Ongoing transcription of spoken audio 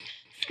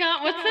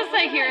what's this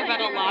I hear about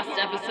a lost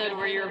episode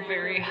where you're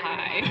very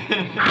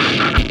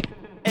high?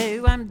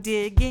 Oh, I'm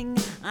digging,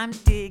 digging. I'm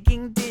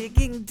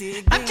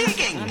digging.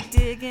 I'm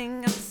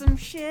digging up some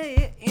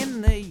shit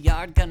in the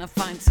yard, gonna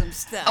find some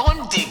stuff. Oh,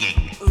 I'm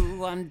digging.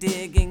 Ooh, I'm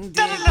digging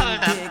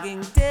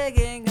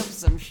up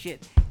some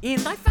shit,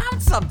 and I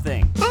found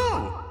something.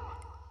 Ooh.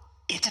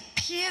 It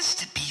appears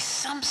to be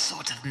some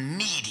sort of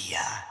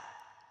media.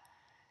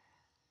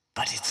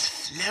 But it's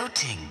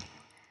floating.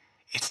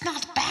 It's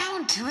not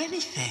bound to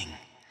anything.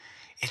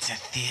 It's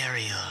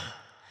ethereal.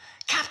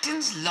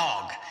 Captain's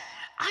log.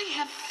 I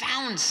have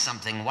found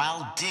something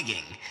while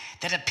digging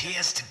that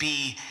appears to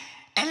be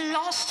a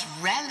lost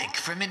relic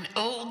from an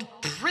old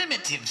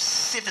primitive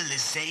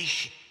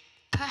civilization.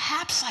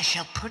 Perhaps I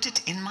shall put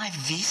it in my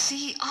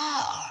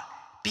VCR,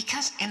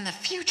 because in the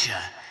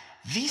future,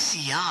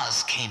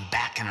 VCRs came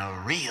back in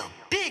a real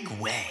big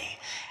way,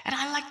 and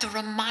I like to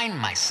remind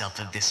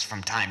myself of this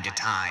from time to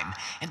time,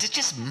 and to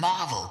just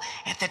marvel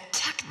at the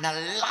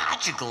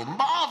technological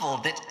marvel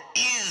that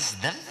is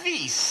the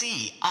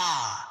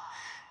VCR.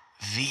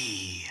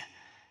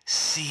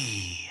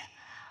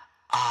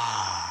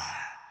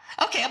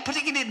 VCR. Okay, I'm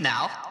putting it in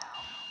now.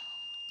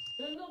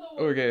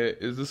 Okay,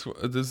 is this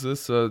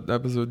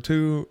episode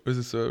 2? Is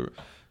this a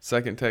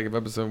second take of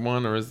episode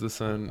 1, or is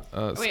this an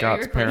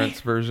Scott's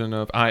parents' version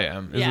of I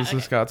Am? Is this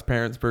a Scott's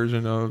parents'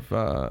 version of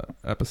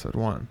episode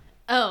 1?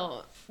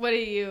 Oh, what do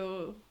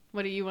you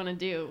want to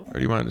do? Or do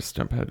you want to just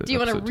jump ahead to Do you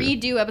want to episode 2?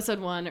 redo episode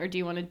 1, or do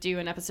you want to do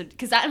an episode?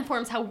 Because that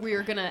informs how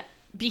we're gonna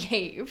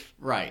behave.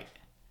 Right.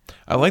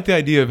 I like the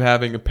idea of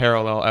having a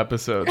parallel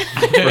episode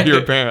for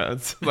your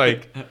parents.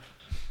 Like,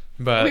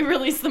 but We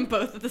release them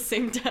both at the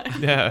same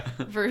time. yeah,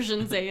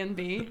 Versions A and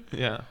B.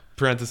 yeah.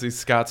 Parentheses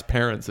Scott's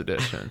parents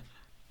edition.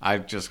 I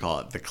just call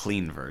it the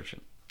clean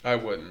version. I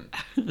wouldn't.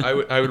 I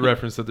would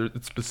reference that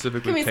it's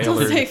specifically Can we still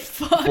tailored say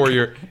fuck? for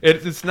your.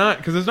 It's not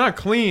because it's not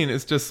clean.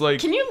 It's just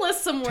like Can you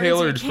list some words you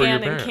tailored for your can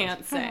and parents.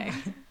 can't say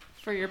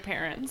for your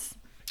parents?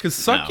 because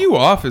suck No. you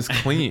off is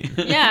clean.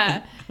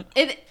 Yeah.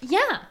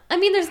 I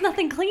mean, there's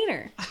nothing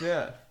cleaner.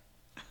 Yeah.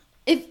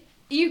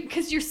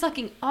 Because you're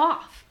sucking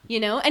off,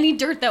 any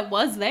dirt that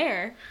was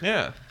there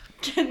Yeah.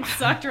 can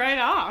sucked right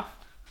off.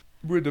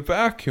 With the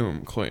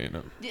vacuum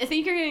cleaner. I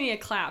think you're gonna need a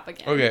clap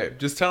again. Okay,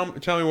 just tell me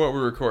what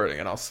we're recording,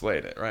 and I'll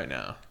slate it right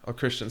now. I'll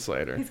Christian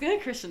Slater. He's gonna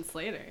Christian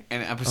Slater.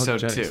 And I'll episode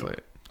Jenny 2. Slate.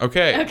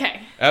 Okay.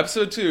 Okay.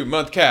 Episode 2,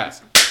 month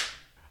cast.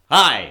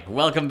 Hi,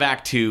 welcome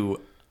back to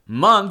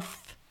Month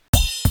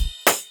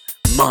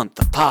Month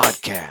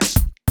podcast.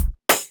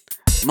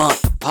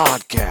 Month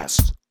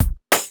podcast.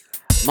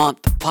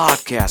 Month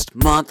podcast.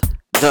 Month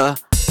the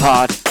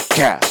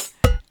podcast.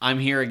 I'm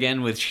here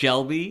again with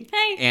Shelby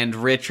Hey. and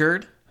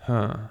Richard.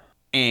 Huh.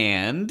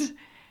 And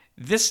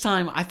this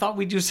time I thought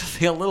we'd do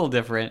something a little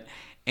different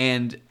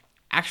and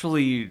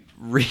actually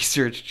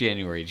research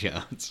January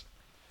Jones.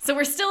 So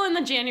we're still in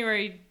the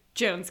January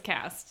Jones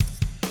cast.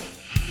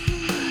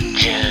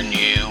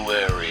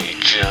 January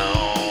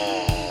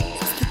Jones.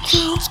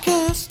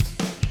 Jonescast.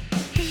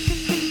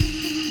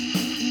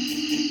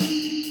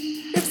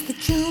 It's the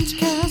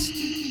Jonescast.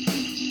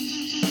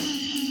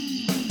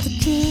 The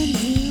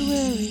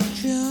January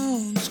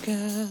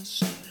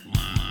Jonescast.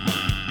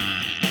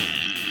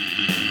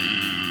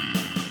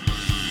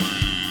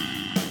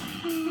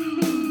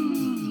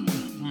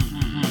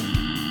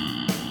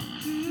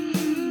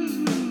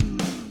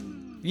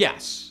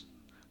 Yes.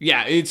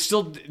 Yeah, it's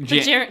still...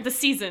 The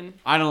season.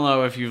 I don't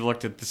know if you've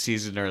looked at the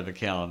season or the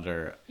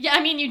calendar. Yeah,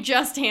 I mean, you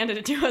just handed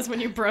it to us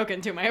when you broke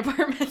into my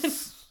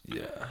apartment.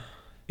 Yeah.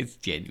 It's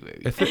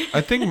January.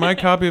 I think my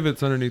copy of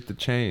it's underneath the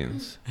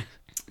chains.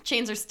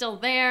 Chains are still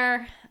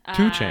there.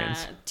 2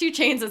 Chains. 2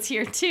 Chains is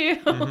here too.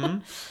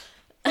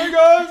 Hey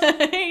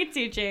guys. Hey,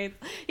 2 Chains.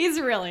 He's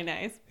really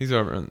nice. He's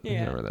over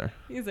Yeah. there.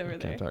 He's over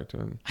there. Can't talk to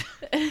him.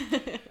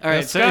 All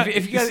right, so Scott,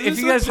 if you guys... is If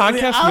you this guys a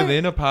podcast I'll-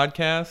 within a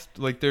podcast,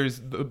 like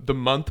there's the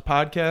month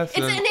podcast. It's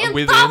and an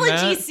within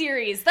anthology that,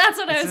 series. That's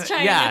what I was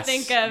trying yes, to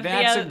think of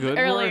that's a good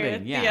earlier.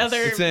 wording, The yes.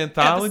 other It's an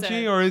anthology,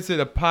 episode. or is it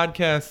a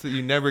podcast that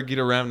you never get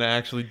around to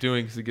actually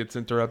doing because it gets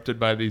interrupted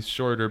by these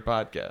shorter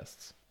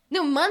podcasts?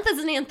 No, month is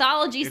an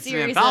anthology It's an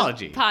series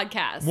anthology. of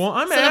podcasts. Well,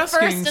 I'm so asking,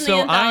 the first in the so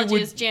I anthology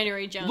would- is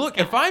January Jones. Look,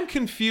 Cast. if I'm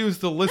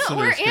confused, the listeners No,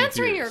 we're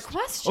answering confused. your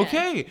question.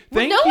 Okay,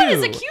 Well, thank no you. one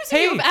is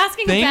accusing you of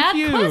asking a thank bad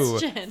you.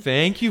 question.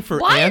 Thank you for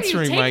Why are you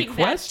answering my taking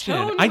that question.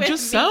 tone I with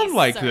just me, sound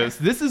like sir? this.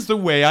 This is the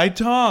way I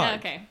talk.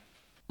 Okay.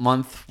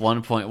 Month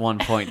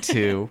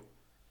 1.1.2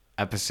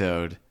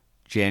 episode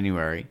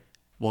January.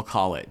 We'll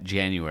call it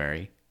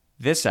January.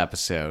 This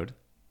episode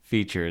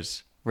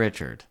features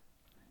Richard,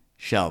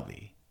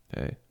 Shelby,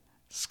 Hey.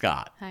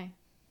 Scott. Hi.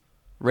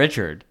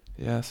 Richard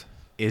Yes.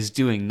 is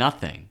doing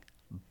nothing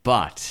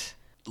but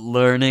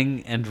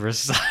learning and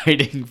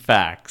reciting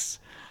facts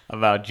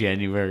about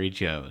January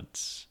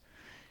Jones.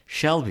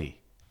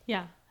 Shelby,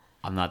 Yeah.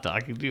 I'm not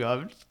talking to you,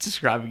 I'm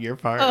describing your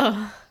part.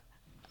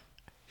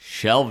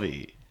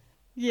 Shelby.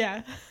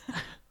 Yeah.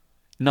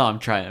 No, I'm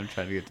trying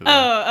to get to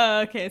that.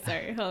 Oh, okay.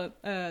 Sorry. Hold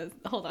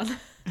on.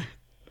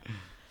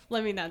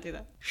 Let me not do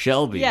that.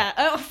 Shelby. Yeah.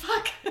 Oh,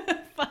 fuck.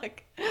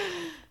 Fuck.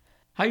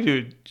 How you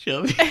doing,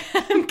 Shelby?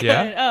 I'm good.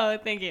 Yeah? Oh,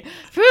 thank you.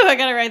 Phew, I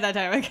got it right that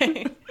time.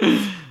 Okay.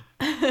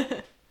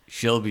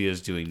 Shelby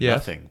is doing Yes.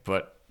 nothing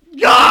but...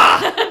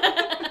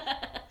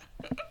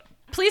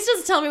 Please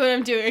just tell me what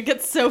I'm doing. I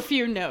get so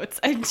few notes.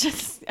 I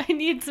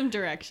need some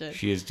direction.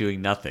 She is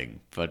doing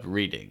nothing but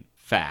reading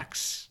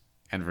facts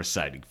and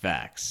reciting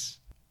facts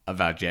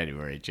about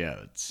January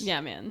Jones. Yeah,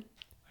 man.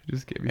 I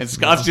just gave you And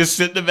some Scott's mouth- just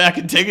sitting in the back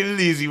and taking it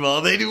easy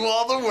while they do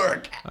all the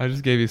work. I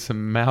just gave you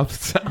some mouth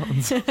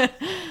sounds.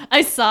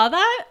 I saw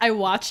that. I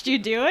watched you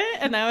do it,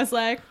 and I was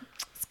like,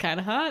 it's kind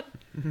of hot.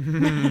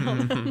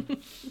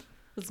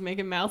 Was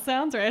making mouth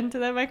sounds right into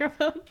that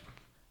microphone.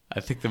 I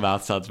think the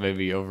mouth sounds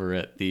maybe over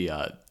at the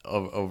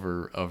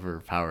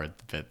overpowered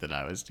the bit that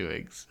I was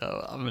doing,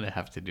 so I'm gonna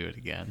have to do it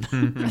again.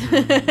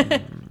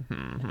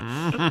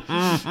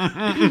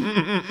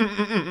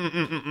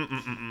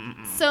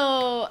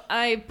 So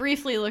I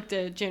briefly looked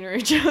at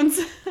January Jones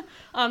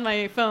on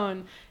my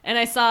phone, and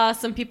I saw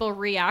some people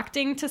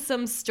reacting to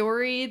some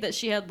story that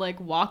she had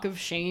like walk of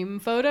shame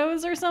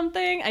photos or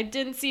something. I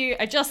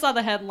just saw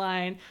the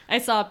headline. I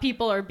saw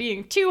people are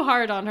being too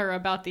hard on her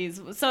about these.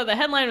 So the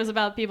headline was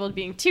about people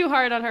being too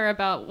hard on her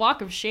about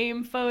walk of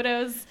shame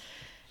photos.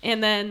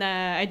 And then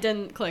I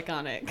didn't click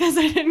on it because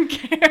I didn't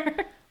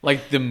care.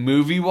 Like the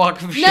movie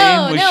Walk of Shame?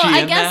 No, Was she I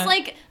in guess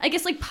that? I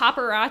guess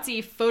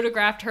paparazzi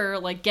photographed her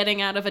like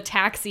getting out of a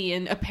taxi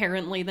and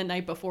apparently the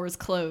night before's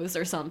clothes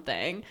or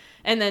something.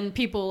 And then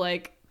people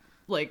like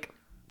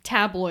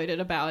tabloided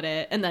about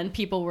it, and then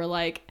people were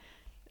like,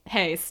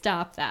 "Hey,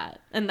 stop that."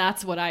 And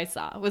that's what I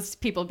saw, was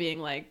people being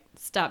like,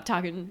 "Stop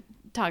talking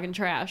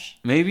trash."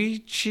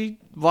 Maybe she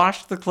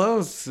washed the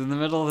clothes in the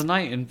middle of the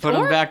night and put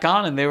them Or- back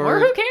on, and they were. Or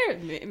who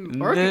cares?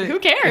 Or who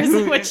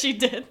cares what she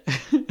did?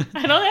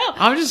 I don't know.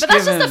 I'm just but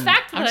that's giving, just a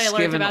fact I'm that I just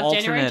learned giving about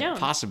alternate January Jones.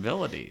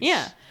 possibilities.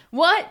 Yeah.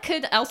 What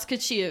else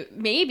could she?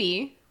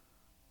 Maybe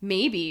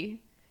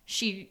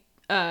she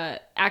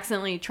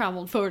accidentally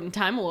traveled forward in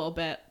time a little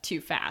bit too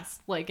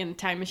fast, like in a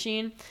time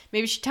machine.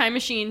 Maybe she time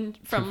machined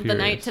from the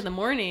night furious. to the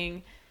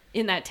morning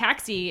in that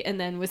taxi, and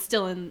then was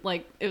still in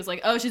it was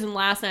like, oh, she's in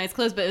last night's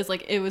clothes, but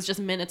it was just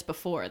minutes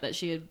before that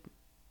she had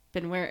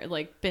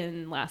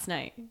been last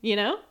night. You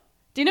know?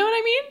 Do you know what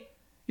I mean?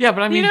 Yeah,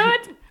 but I mean, You know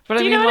what? But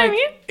Do I you mean, know what I like,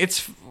 mean?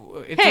 it's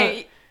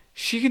Hey.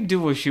 she can do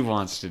what she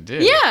wants to do.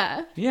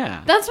 Yeah.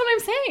 Yeah. That's what I'm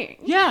saying.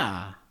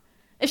 Yeah.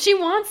 If she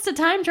wants to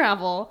time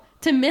travel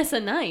to miss a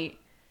night,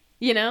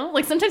 you know?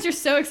 Like sometimes you're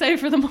so excited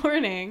for the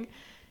morning,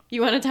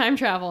 you want to time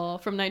travel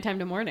from nighttime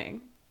to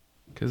morning.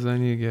 Because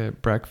then you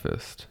get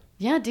breakfast.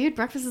 Yeah, dude,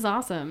 breakfast is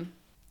awesome.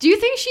 Do you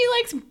think she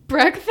likes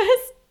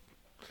breakfast?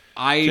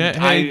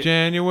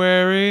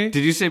 January.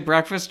 Did you say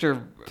breakfast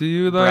or Do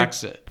you like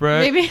Brexit?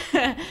 Maybe.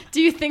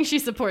 Do you think she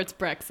supports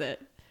Brexit?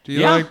 Do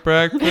you Yeah. like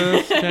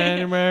breakfast,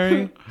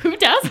 January? Who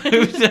doesn't?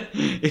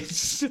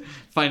 It's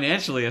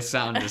financially a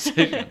sound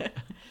decision.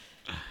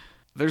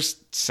 There's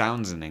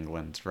sounds in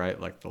England, right?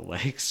 Like the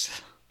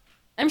lakes.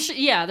 I'm sure.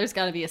 Yeah, there's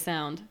got to be a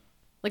sound,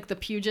 like the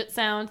Puget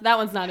Sound. That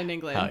one's not in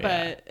England, Hell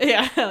yeah. but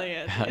yeah, hell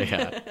yeah.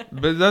 Yeah.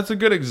 But that's a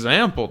good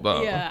example,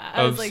 though, Yeah,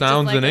 I was of like,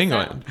 sounds just like in a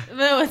England. sound.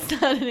 No, it's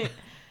not in England.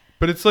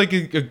 But it's like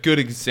a good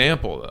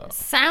example, though.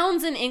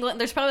 Sounds in England.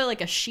 There's probably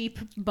like a sheep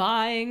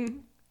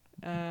buying.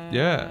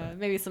 Yeah.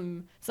 Maybe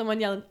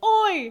someone yelling,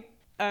 "Oi!"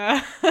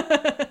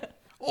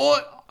 Oh,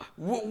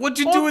 what'd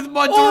you do with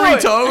my Oi!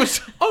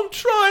 Doritos? I'm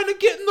trying to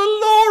get in the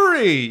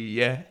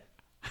lorry.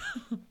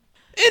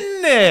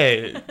 In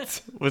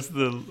it. What's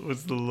the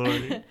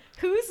lorry?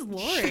 Who's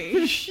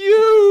Lori?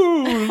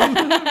 Hugh.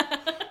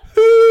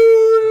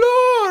 Hugh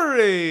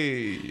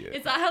Laurie.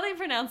 Is that how they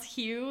pronounce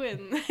Hugh in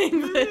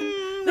England?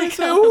 They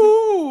say,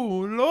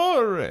 ooh,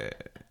 Laurie.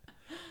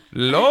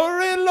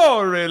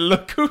 Laurie,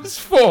 look who's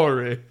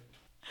for it.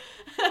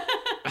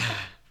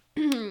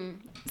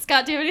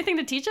 Scott, do you have anything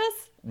to teach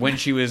us? When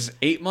she was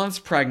 8 months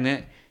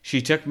pregnant,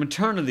 she took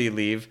maternity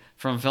leave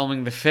from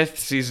filming the 5th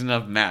season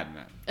of Mad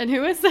Men. And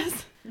who is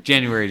this?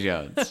 January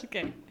Jones.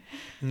 Okay.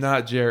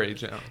 Not Jerry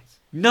Jones.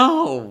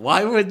 No,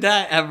 why would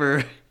that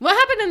ever? What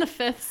happened in the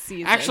 5th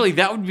season? Actually,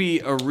 that would be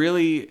a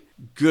really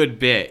good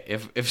bit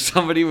if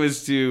somebody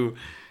was to,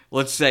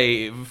 let's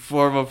say,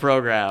 form a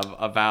program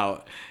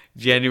about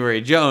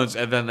January Jones,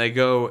 and then they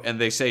go and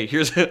they say,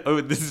 "Here's I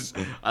like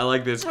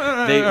this."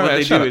 What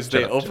they do is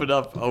they open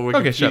up a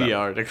Wikipedia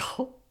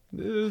article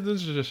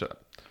This is just shut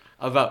up.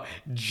 about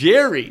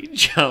Jerry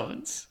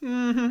Jones.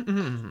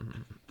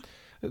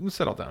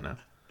 Settle down now.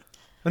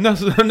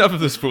 Enough of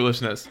this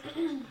foolishness.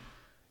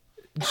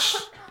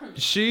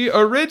 She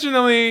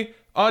originally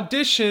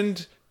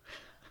auditioned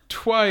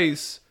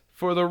twice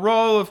for the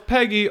role of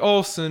Peggy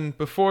Olson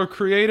before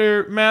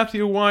creator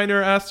Matthew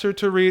Weiner asked her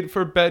to read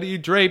for Betty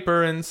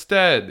Draper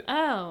instead.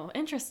 Oh,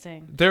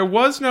 interesting. There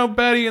was no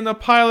Betty in the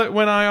pilot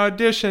when I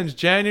auditioned,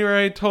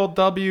 January told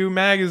W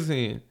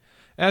Magazine.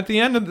 At the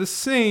end of the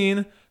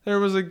scene, there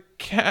was a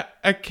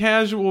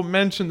casual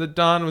mention that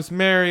Don was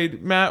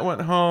married. Matt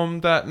went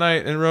home that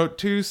night and wrote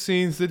 2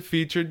 scenes that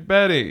featured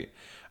Betty.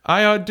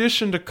 I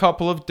auditioned a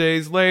couple of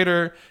days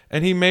later,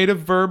 and he made a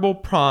verbal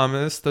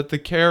promise that the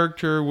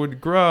character would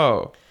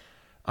grow.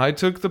 I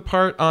took the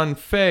part on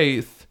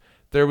faith.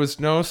 There was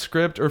no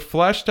script or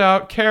fleshed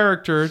out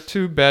character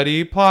to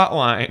Betty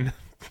plotline.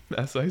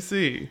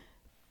 SIC.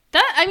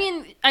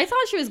 I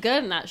thought she was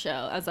good in that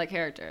show as that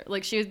character.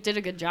 Like, she did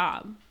a good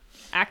job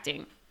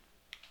acting.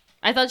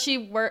 I thought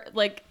she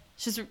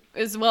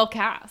is well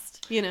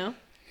cast, you know?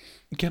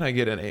 Can I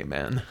get an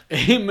amen?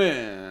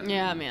 Amen.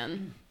 Yeah,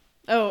 man.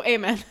 Oh,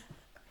 amen.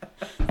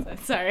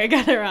 Sorry, I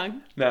got it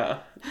wrong. No.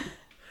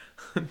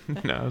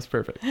 No, it's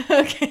perfect.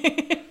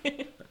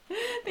 Okay.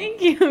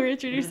 Thank you,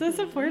 Richard. You're so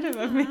supportive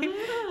of me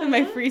and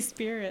my free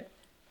spirit.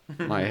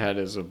 My head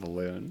is a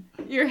balloon.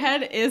 Your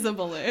head is a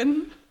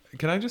balloon.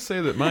 Can I just say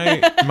that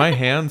my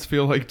hands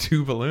feel like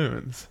 2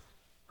 balloons?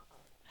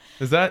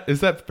 Is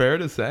that fair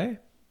to say?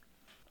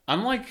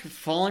 I'm like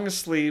falling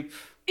asleep,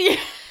 Yeah.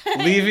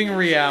 leaving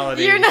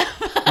reality. You're not.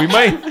 We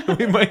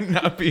might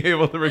not be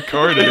able to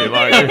record any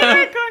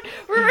longer.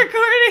 We're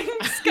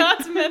recording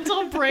Scott's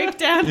mental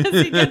breakdown as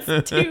he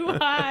gets too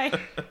high.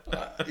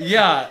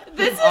 Yeah.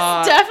 This is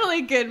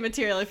definitely good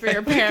material for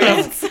your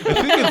parents. I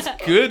think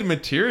it's good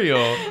material.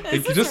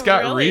 It is just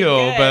got really real,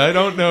 good. but I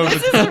don't know if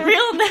This it's... is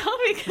real now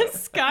because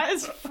Scott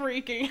is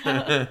freaking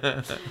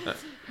out.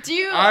 Do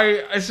you?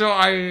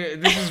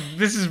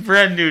 This is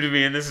brand new to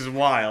me, and this is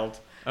wild.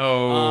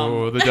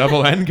 Oh, the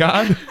devil and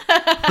God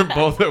are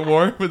both at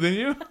war within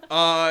you?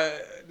 I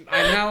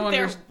now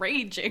They're understand.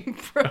 raging,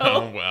 bro.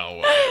 Oh, well,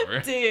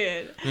 whatever.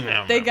 Dude,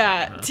 No, they no,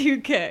 got no.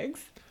 2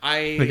 kegs.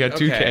 They got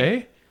 2K?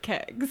 Okay.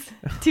 Kegs.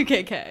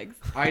 2K kegs.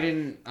 I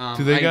didn't.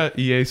 Do they got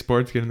EA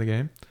Sports get in the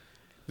game?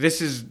 This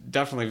is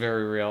definitely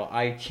very real.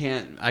 I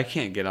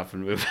can't get up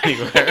and move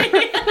anywhere.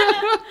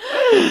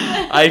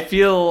 I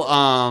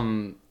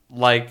feel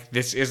like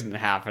this isn't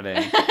happening.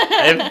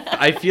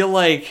 I feel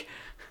like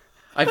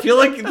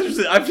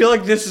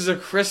this is a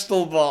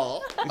crystal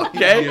ball,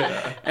 okay?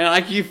 Yeah. And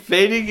I keep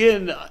fading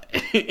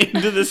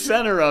into the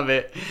center of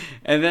it,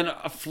 and then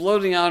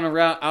floating out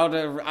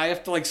I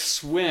have to like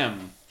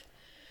swim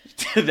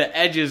to the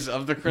edges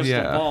of the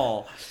crystal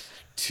ball.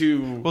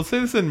 We'll say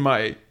this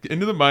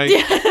into the mic.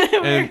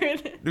 And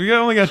Weird. we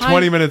only got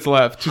 20 minutes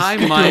left. Just Hi,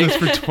 keep Mike.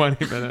 doing this for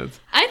 20 minutes.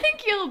 I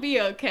think you'll be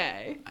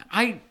okay.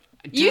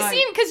 You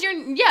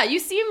You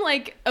seem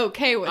like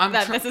okay with I'm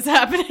that try- this is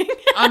happening.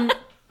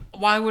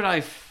 Why would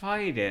I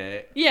fight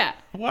it? Yeah.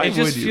 Why It just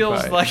would you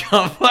feels fight? like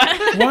a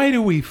fight. Why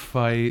do we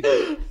fight?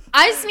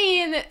 I just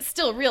mean,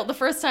 still real. The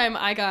first time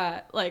I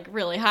got like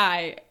really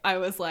high, I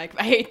was like,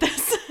 I hate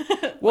this.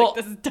 Well- like,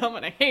 this is dumb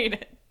and I hate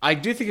it. I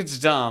do think it's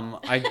dumb.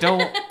 I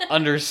don't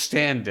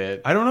understand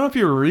it. I don't know if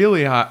you're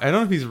really high. I don't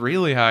know if he's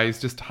really high. He's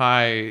just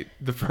high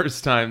the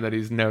first time that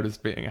he's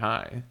noticed being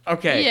high.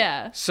 Okay.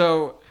 Yeah.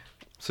 So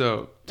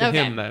So to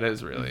Okay. him, that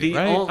is really The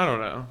right. ol- I don't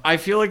know. I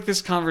feel like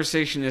this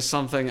conversation is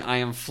something I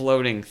am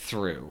floating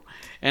through,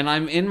 and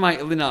I'm in my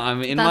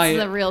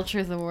real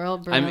truth of the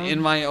world, bro. I'm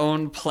in my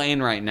own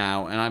plane right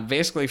now, and I'm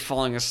basically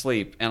falling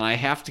asleep, and I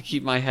have to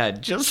keep my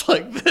head just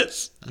like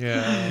this.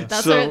 Yeah.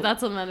 That's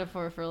a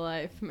metaphor for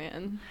life,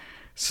 man.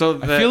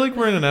 So I feel like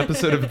we're in an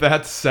episode of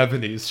That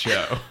 70s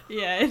Show.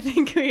 Yeah, I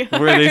think we are.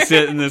 where they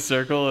sit in the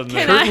circle and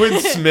Can they I- Kurtwood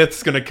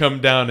Smith's gonna come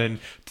down and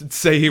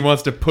say he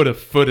wants to put a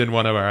foot in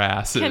one of our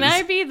asses. Can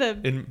I be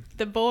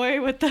the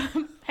boy with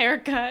the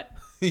haircut?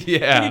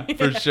 Yeah,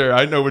 for sure.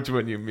 I know which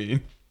one you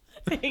mean.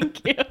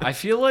 Thank you. I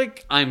feel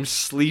like I'm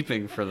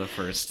sleeping for the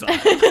first time.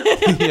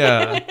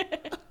 Yeah.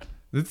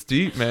 It's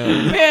deep,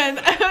 man. Man,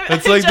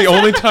 That's like the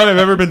only time I've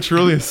ever been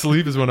truly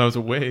asleep is when I was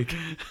awake.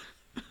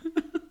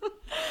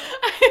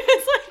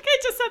 It's like I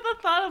just had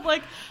the thought of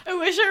like, I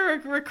wish I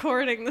were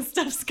recording the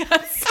stuff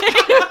Scott's saying.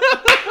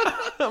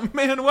 Oh,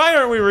 man, why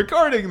aren't we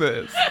recording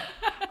this?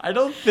 I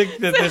don't think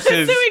that this so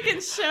is. we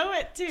can show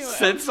it to him.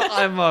 Since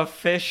I'm a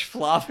fish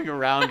flopping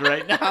around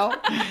right now,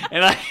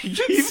 and I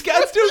keep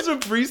Scott's doing some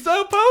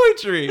freestyle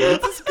poetry.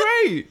 This is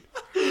great.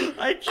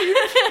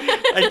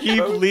 I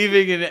keep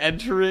leaving and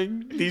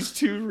entering these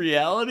two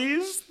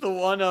realities. The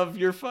one of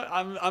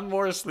I'm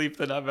more asleep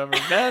than I've ever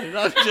been, and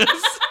I'm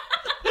just.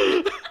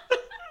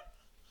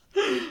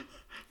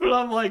 But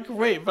I'm like,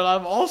 wait, but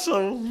I'm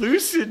also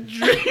lucid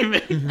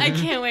dreaming. I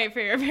can't wait for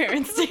your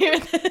parents to hear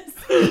this.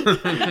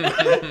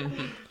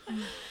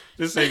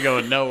 This ain't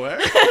going nowhere.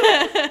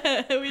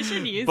 We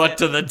should use But it.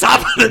 to the top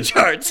of the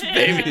charts,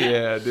 baby.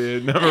 Yeah,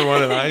 dude. Number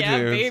one on iTunes.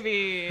 Yeah,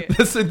 baby.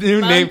 That's a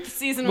new Month, name.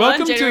 season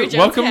welcome one, January to Jones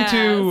welcome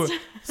to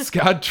Cast.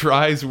 Scott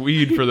tries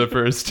weed for the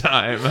first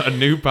time. A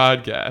new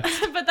podcast.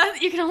 But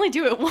that you can only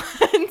do it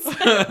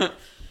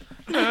once.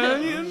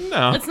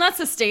 No. It's not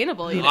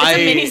sustainable. You know? It's I-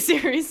 a mini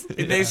series.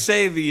 They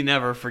say that you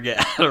never forget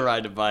how to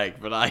ride a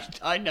bike, but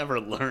I never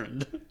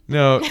learned.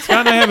 No,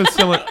 Scott and I have a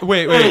similar.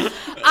 Wait.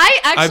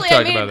 I talked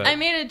about that. I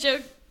made a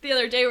joke the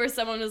other day where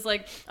someone was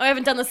like, "Oh, I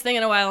haven't done this thing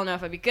in a while. I don't know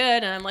if I'd be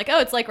good." And I'm like, "Oh,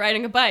 it's like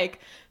riding a bike.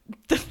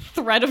 The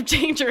threat of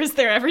danger is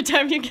there every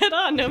time you get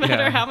on, no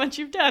matter Yeah. how much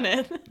you've done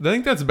it." I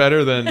think that's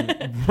better than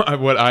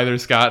what either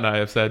Scott and I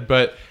have said.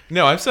 But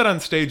no, I've said on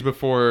stage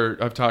before.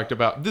 I've talked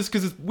about this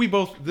because we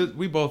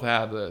both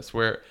have this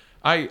where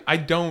I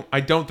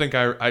don't think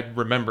I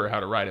remember how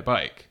to ride a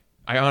bike.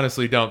 I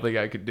honestly don't think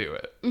I could do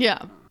it.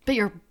 Yeah. But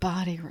your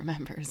body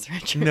remembers,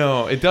 Richard.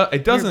 No, it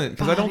doesn't,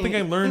 because I don't think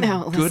I learned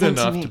good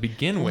enough to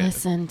begin with.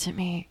 Listen to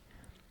me.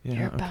 Yeah,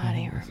 Your okay,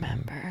 body listen.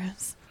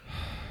 remembers.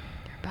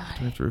 Your Do I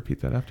body. have to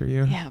repeat that after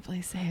you? Yeah,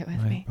 please say it with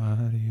My me.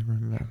 body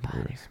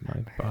remembers. My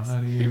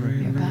body Your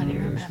remembers. body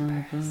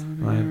remembers.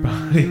 My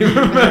body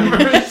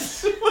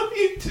remembers. What are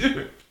you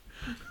doing?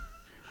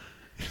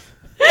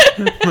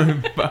 My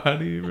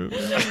body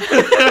remembers.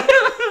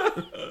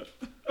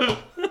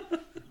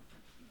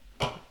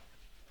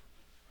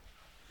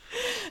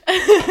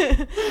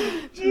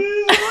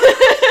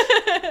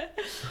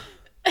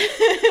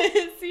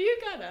 See, you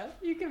got up.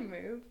 You can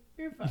move.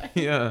 You're fine.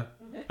 Yeah.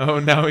 Oh,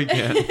 now he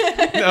can.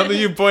 Now that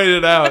you pointed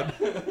it out.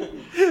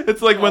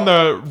 It's like when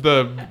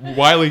the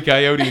Wile E.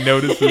 Coyote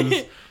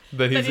notices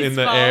that he's in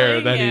the air,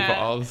 falling, that yeah. he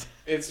falls.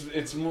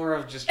 It's more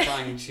of just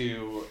trying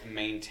to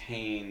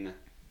maintain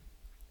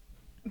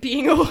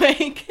Being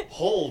awake.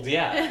 hold.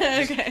 Yeah.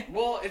 Okay.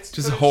 It's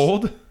Just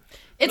hold?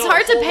 It's No,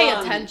 hard to hold pay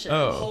on. attention.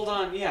 Oh. Hold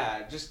on.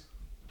 Yeah. Just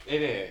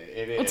it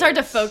is. It's hard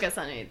to focus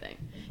on anything.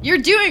 You're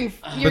doing.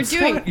 But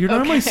Scott, you're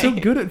normally so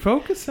good at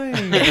focusing.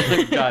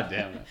 God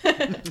damn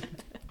it.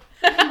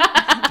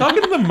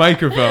 Talking to the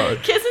microphone.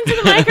 Kiss into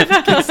the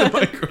microphone. Kiss the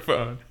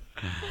microphone.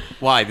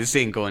 Why? This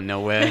ain't going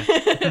nowhere.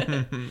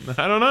 I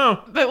don't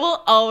know. But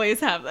we'll always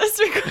have this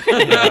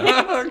recording.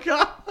 Oh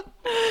God.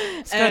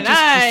 And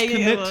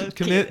Just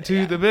commit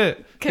to the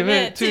bit.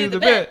 Commit to the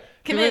bit.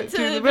 Commit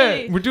to the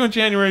bit. We're doing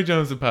January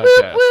Jones, the podcast.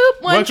 Whoop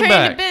whoop. One Welcome train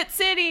back. to Bit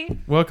City.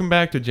 Welcome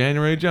back to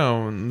January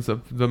Jones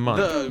of the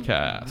month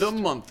cast. The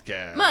month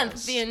cast.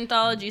 Month. The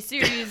anthology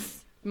series.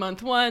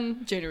 Month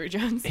 1. January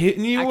Jones.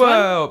 Hitting you Act one.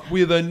 up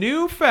with a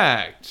new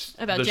fact.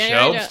 About the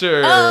January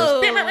Shelfsters.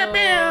 Oh.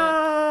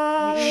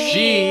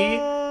 She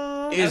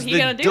is he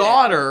gonna the do it?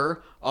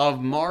 daughter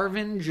of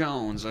Marvin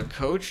Jones, a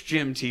coach,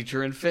 gym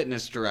teacher, and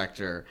fitness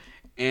director.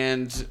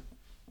 And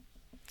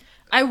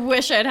I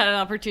wish I'd had an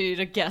opportunity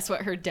to guess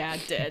what her dad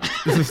did.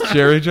 Is this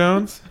Jerry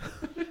Jones?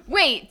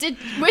 Wait, which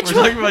we're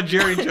talking one? about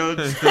Jerry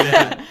Jones.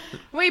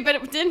 Wait,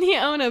 but didn't he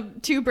own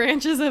 2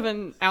 branches of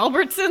an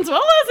Albertsons?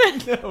 What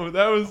was it? No,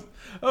 that was.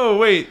 Oh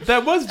wait,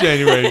 that was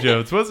January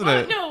Jones, wasn't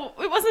it? No,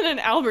 it wasn't an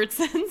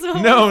Albertsons.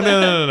 What No, was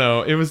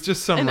no. It was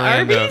just some An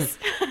random. Arby's?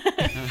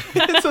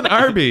 It's an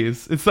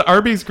Arby's. It's the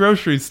Arby's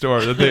grocery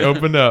store that they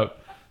opened up.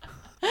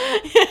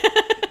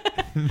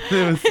 It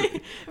was,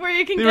 Where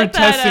you can They get were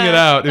testing it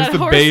out. It was that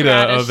the beta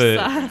of it.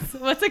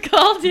 sauce. What's it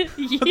called?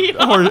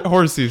 Yeehaw.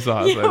 horsey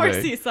sauce. I think.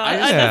 Horsey sauce. I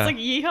just- That's like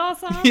yeehaw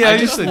sauce? Yeah, I you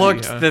just said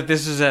looked yeah. that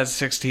this is at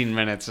 16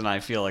 minutes, and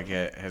I feel like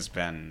it has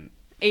been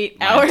 8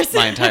 hours.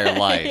 my entire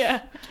life.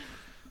 Yeah.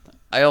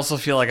 I also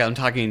feel like I'm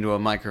talking to a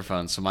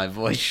microphone, so my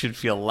voice should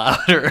feel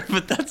louder,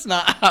 but that's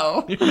not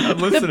how. You're not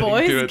The listening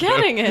boy's to it,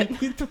 getting though.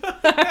 it.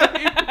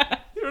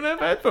 You don't have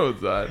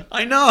headphones on.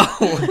 I know.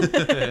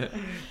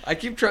 I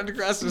keep trying to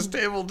cross this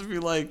table to be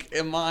like,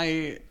 am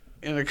I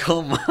in a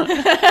coma?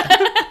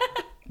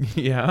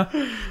 Yeah.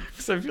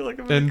 Because I feel like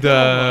I'm in a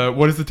coma. And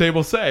what does the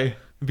table say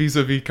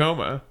vis-a-vis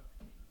coma?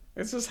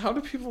 It says, how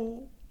do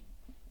people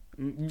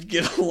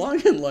get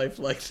along in life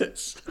like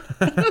this?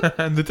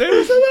 And the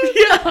table said that?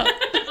 Yeah.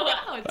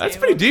 Wow, That's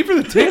table. pretty deep for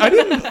the table. I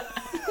didn't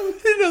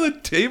know the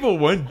table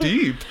went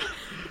deep.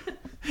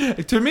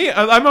 To me,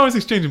 I'm always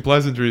exchanging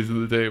pleasantries at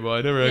the table.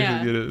 I never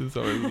actually get it. It's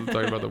always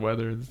talking about the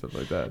weather and stuff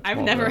like that. I've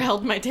Small never talk.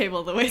 held my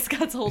table the way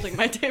Scott's holding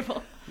my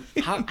table.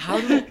 How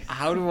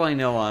do I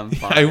know I'm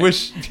fine? I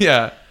wish,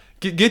 yeah.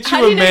 Get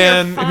How you do a you know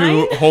you're man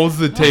who fine? holds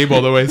the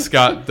table the way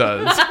Scott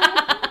does.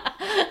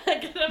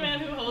 Get a man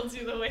who holds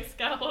you the way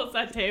Scott holds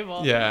that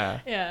table. Yeah.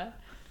 Yeah.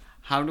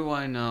 How do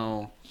I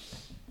know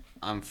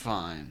I'm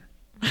fine?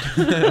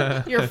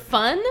 You're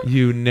fun?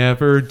 You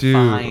never do.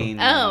 Fine.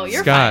 Oh,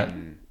 you're Scott.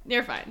 fine.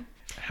 You're fine.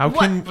 How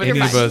can But any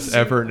you're of fine. us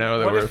ever know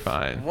that What we're if-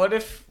 fine? What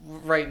if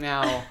right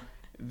now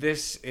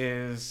this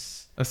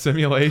is A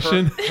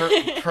simulation?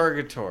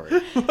 purgatory?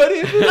 What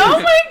is it? Oh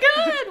my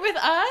god! With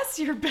us,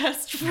 you're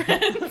best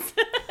friends.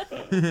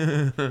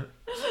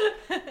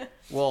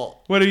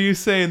 Well, What are you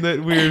saying,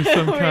 that we're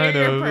some We're kind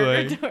your of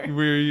purgatory.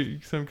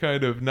 we're some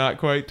kind of not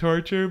quite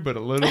torture, but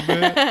a little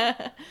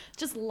bit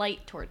Just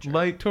light torture.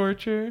 light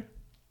torture?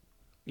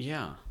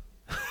 yeah.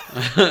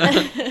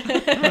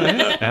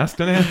 Asked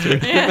and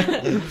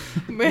answered.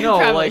 We No,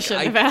 probably like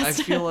shouldn't have I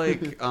asked. feel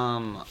like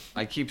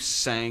I keep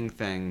saying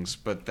things,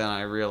 but then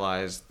I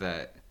realized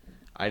that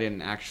I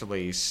didn't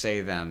actually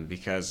say them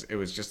because it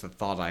was just a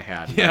thought I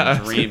had. Yeah.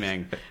 I'm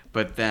dreaming,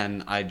 but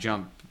then I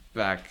jump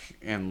back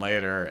in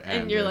later,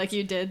 and And you're like,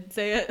 you did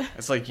say it.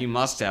 it's like you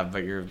must have,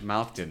 but your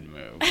mouth didn't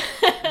move.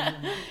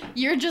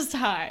 You're just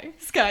high,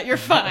 Scott. You're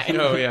fine.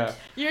 Oh yeah,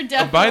 You're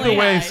definitely by the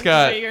way, high,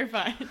 Scott- so you're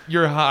fine.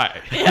 you're high.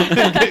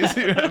 In case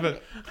you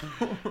haven't.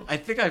 I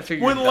think I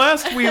figured. When that-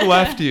 last we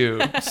left you,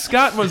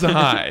 Scott was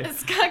high.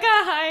 Scott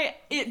got high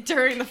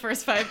during the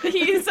first 5.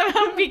 He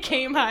somehow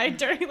became high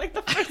during like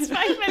the first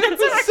 5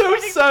 minutes of So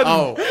recording. sudden.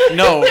 Oh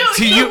no! No,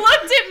 to he you,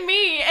 looked at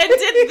me and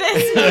did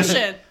this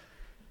motion.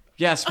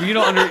 yes, but you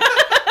don't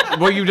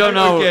What you don't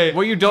know. Okay,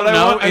 What you don't but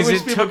know I is wish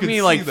it people took could me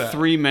see like that.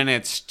 3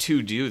 minutes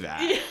to do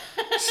that.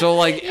 So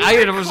like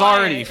I was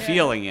already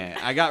feeling it.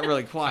 I got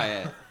really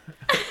quiet.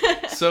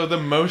 So the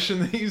motion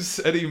that you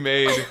said he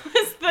made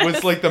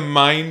was like the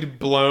mind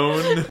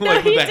blown,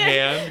 like with the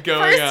hand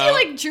going First, out. he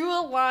like drew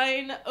a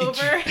line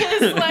over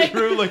his like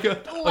drew like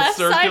a left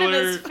circular... side of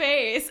his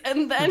face,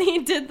 and then he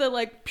did the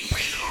like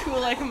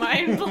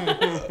mind blow,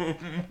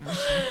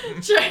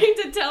 trying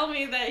to tell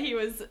me that he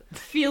was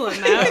feeling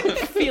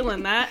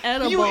that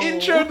edible. You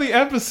introed the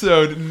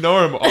episode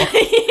normal.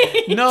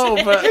 No,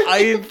 but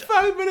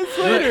 5 minutes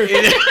later,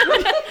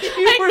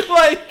 you were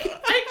like,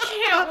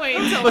 I can't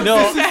wait till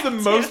 "This is the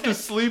most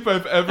asleep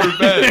I've ever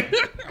been."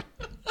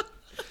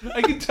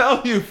 I can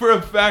tell you for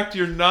a fact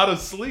you're not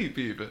asleep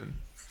even.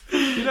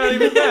 You're not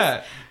even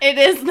that. It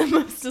is the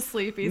most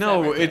asleep he's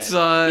ever been. It's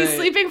he's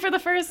sleeping for the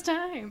first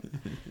time.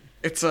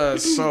 It's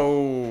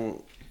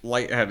so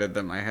lightheaded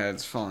that my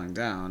head's falling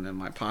down and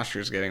my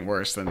posture's getting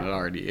worse than it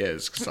already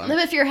is. But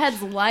if your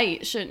head's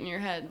light, shouldn't your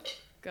head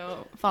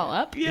fall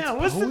up? Yeah,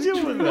 what's the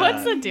deal with that?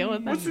 What's the deal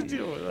with that? What's the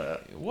deal with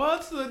that?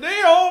 What's the deal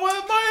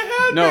with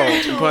my head? No,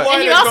 being too but- light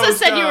And you it also goes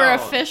said you were a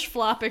down? fish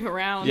flopping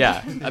around.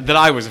 Yeah, that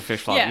I was a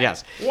fish flop. Yeah.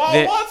 Yes. Well,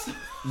 The- what's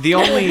The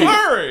only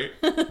hurry?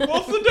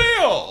 What's the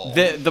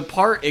deal? the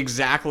part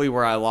exactly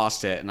where I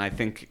lost it, and I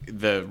think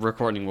the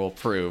recording will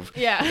prove,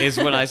 Yeah. is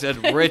when I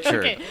said,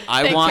 Richard, Okay.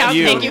 I want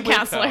you. Thank you,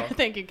 counselor.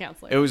 Thank you,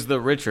 counselor. It was the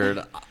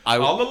Richard.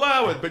 I'll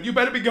allow it, but you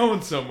better be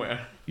going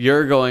somewhere.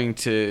 You're going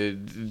to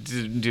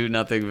do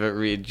nothing but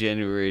read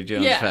January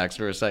Jones Yeah. facts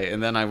for a site,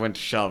 and then I went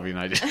to Shelby and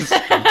I just.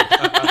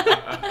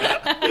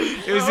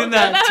 It was in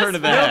that turn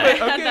of the fun.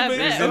 head. I had that but bit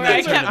you where said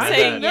I that kept turn.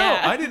 saying didn't know.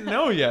 yeah. I didn't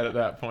know yet at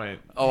that point.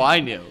 Oh, I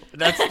knew.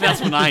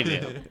 That's when I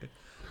knew.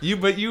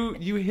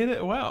 You hit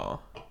it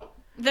well.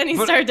 Then he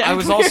But started to I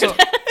was act also, weird.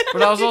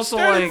 but I was also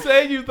Started like,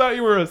 saying you thought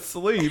you were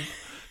asleep,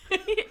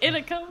 in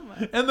a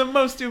coma. and the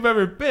most you've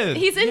ever been.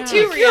 He's in Yeah. two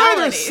You're either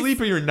realities.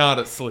 asleep or you're not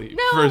asleep.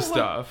 No, First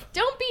off,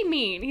 don't be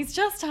mean. He's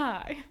just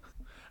high.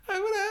 how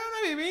am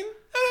I being mean?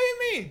 How am I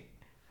being mean?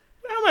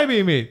 How am I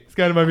being mean?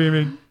 Scott, am I being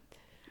mean?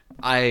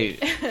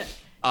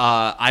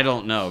 I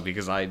don't know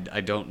because I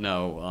don't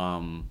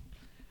know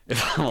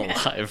if I'm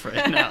alive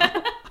right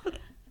now.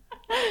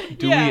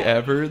 Do Yeah. we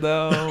ever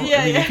though?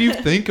 Yeah, I mean, yeah. if you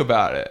think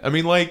about it, I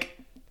mean, like,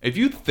 if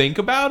you think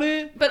about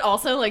it, But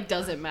also, like,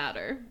 does it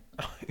matter?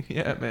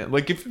 yeah, man.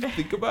 Like, if you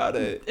think about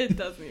it, It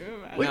doesn't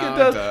even matter. like No, it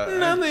does. it does.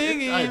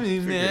 Nothing I even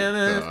think it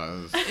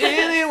matters. does.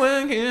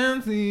 Anyone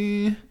can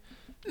see.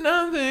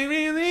 Nothing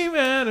really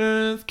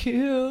matters.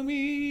 Kill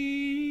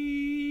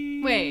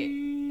me. Wait,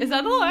 is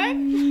that the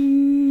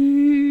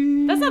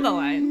line? That's not the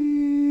line.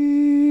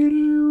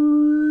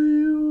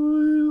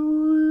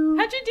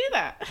 How'd you do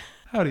that?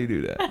 How do you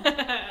do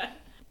that?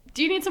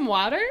 Do you need some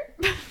water?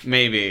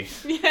 Maybe.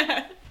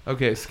 Yeah.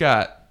 Okay,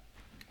 Scott.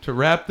 To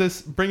wrap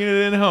this, bringing it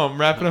in home,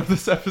 wrapping up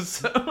this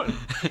episode.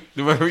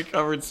 Where we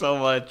covered so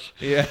much.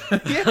 Yeah,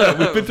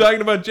 we've been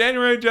talking about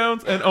January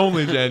Jones and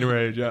only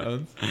January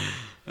Jones.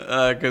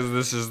 Because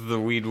this is the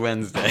Weed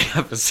Wednesday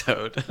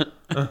episode.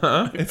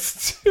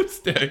 It's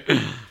Tuesday.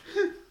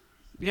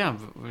 Yeah,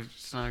 but we're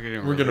just not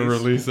getting We're gonna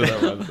release it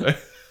on Wednesday.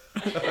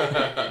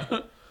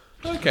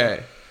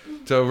 Okay,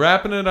 so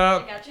wrapping it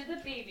up. Got you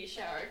the baby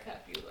shower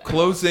cup, you like.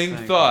 Closing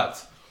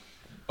thoughts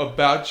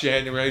about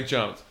January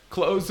Jones.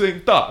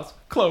 Closing thoughts.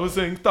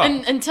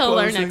 Until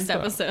our Closing next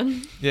thoughts.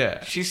 episode.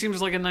 Yeah, She seems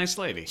like a nice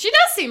lady. She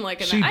does seem like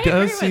a she I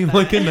does agree seem with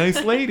like that. a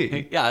nice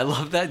lady. Yeah, I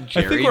love that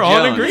Jerry I think we're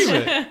all in Jones.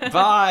 agreement.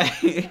 Bye.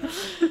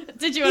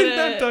 Did you You're not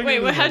want to talking wait?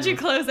 to How'd you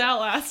the- close out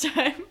last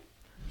time?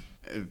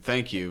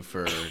 Thank you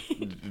for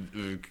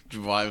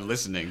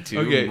listening to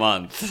Okay.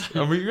 month.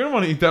 You're gonna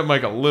want to eat that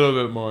mic a little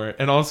bit more,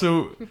 and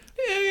also, we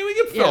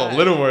can fill Yeah. a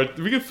little more.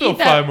 We can fill Eat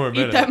that- 5 more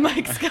minutes. Eat that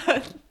Mike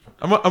Scott.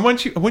 I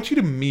want you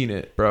to mean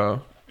it,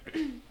 bro.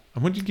 I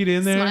want you to get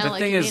in there. Smile. The like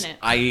thing you is, mean it.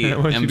 I I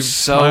want you am to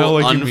so smile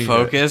like you mean it.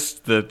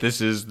 unfocused that this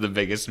is the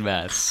biggest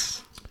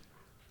mess.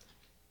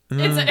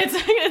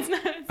 It's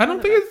not. I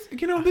don't think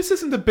it's, this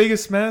isn't the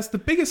biggest mess. The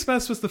biggest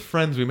mess was the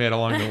friends we made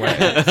along the way.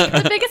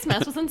 The biggest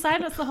mess was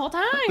inside us the whole The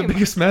time.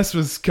 biggest mess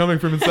was coming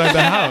from inside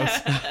the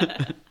house.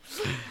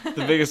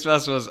 The biggest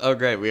mess was, oh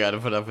great, we got to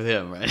put up with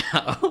him right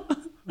now.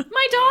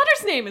 My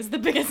daughter's name is the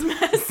biggest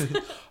mess.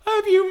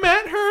 Have you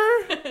met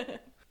her?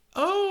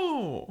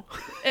 Oh,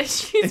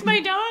 She's my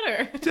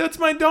daughter. that's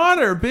my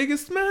daughter.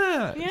 Biggest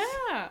mess.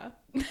 Yeah.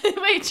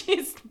 Wait,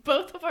 she's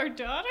both of our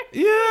daughters?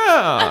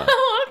 Yeah.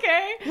 Oh,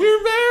 okay.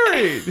 We're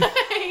married.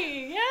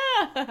 Hey,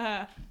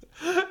 yeah.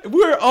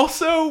 We're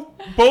also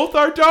both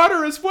our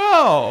daughter as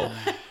well.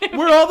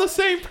 We're all the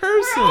same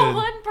person. We're all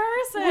one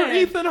person. We're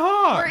Ethan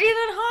Hawke. We're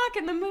Ethan Hawke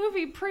in the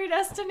movie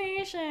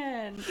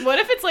Predestination. What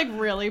if it's like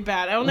really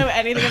bad? I don't know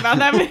anything about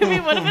that movie.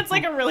 What if it's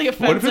like a really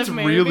offensive What if it's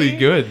movie? really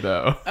good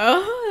though?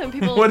 Oh, then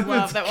people What if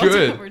love it's that. good?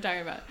 That's what we're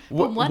talking about.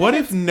 But What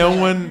if it's no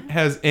good? one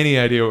has any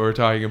idea what we're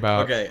talking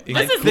about? Okay.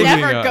 This is including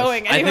never us?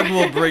 going I anywhere. think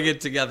we'll bring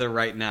it together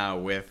right now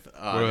with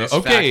this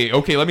Okay,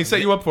 fact. let me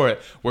set you up for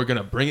it. We're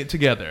gonna bring it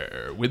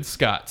together with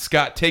Scott.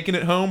 Scott taking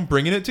it home,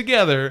 bringing it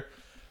together.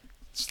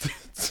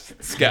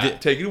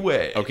 Scott, take it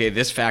away. Okay,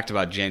 this fact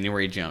about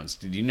January Jones.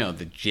 Did you know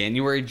that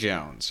January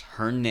Jones,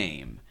 her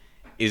name,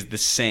 is the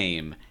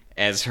same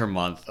as her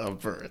month of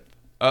birth?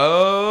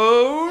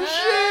 Oh,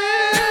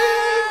 shit!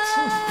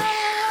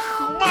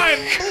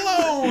 Mind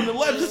blown! The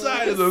left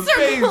side of the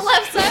face. Circle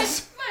left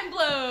side. Mind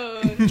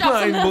blown. Drop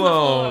Mind some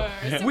blown. on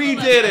the floor. We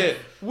did it.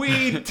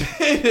 We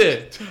did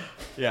it.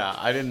 Yeah,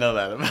 I didn't know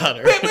that about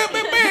her.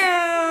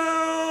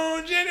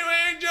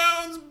 January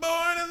Jones,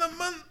 born in the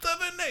month of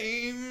a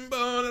name,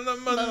 born in the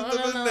month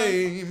of a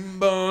name,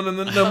 born in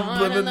the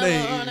month of a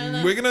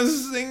name. We're gonna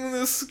sing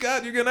this,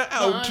 Scott. You're gonna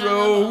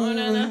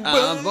outro.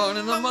 I'm born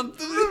in the month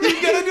of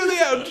You gotta do the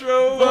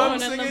outro. I'm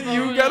singing.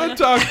 You gotta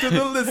talk to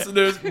the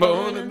listeners.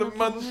 Born in the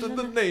month of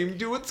the name.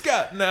 Do it,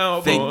 Scott.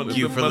 Now. Thank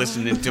you for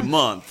listening to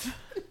Month.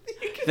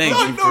 Thank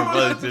you for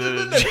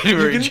listening to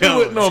January You can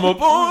Jones. do it normal.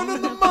 Born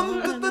in the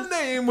month of the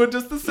name with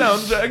just the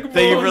soundtrack.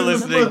 Thank you for Born in the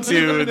listening month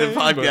to of the name,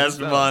 podcast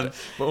but month.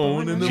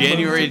 Born in the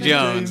January month of the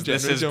Jones. name,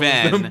 This has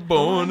January Jones. been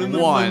Born in the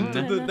month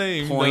of the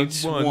name. Point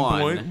One, one,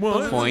 point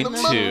one. point In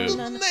the month two. of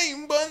the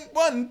name.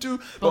 1, 2.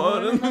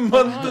 Born in the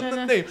month of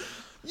the name.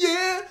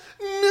 Yeah.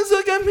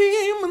 Look at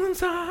me.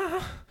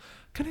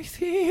 Can I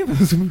see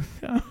this?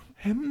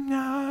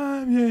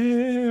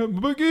 Yeah,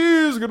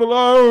 Boogie's gonna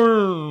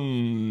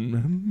learn.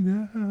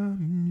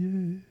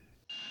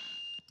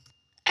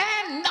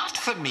 And not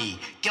for me,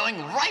 going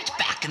right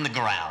back in the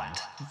ground.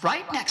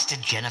 Right next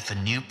to Jennifer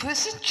New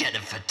Person,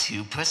 Jennifer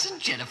Two Person,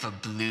 Jennifer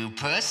Blue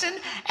Person,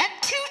 and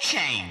 2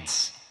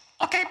 Chainz.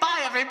 Okay, bye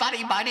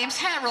everybody. My name's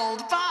Harold.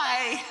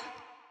 Bye.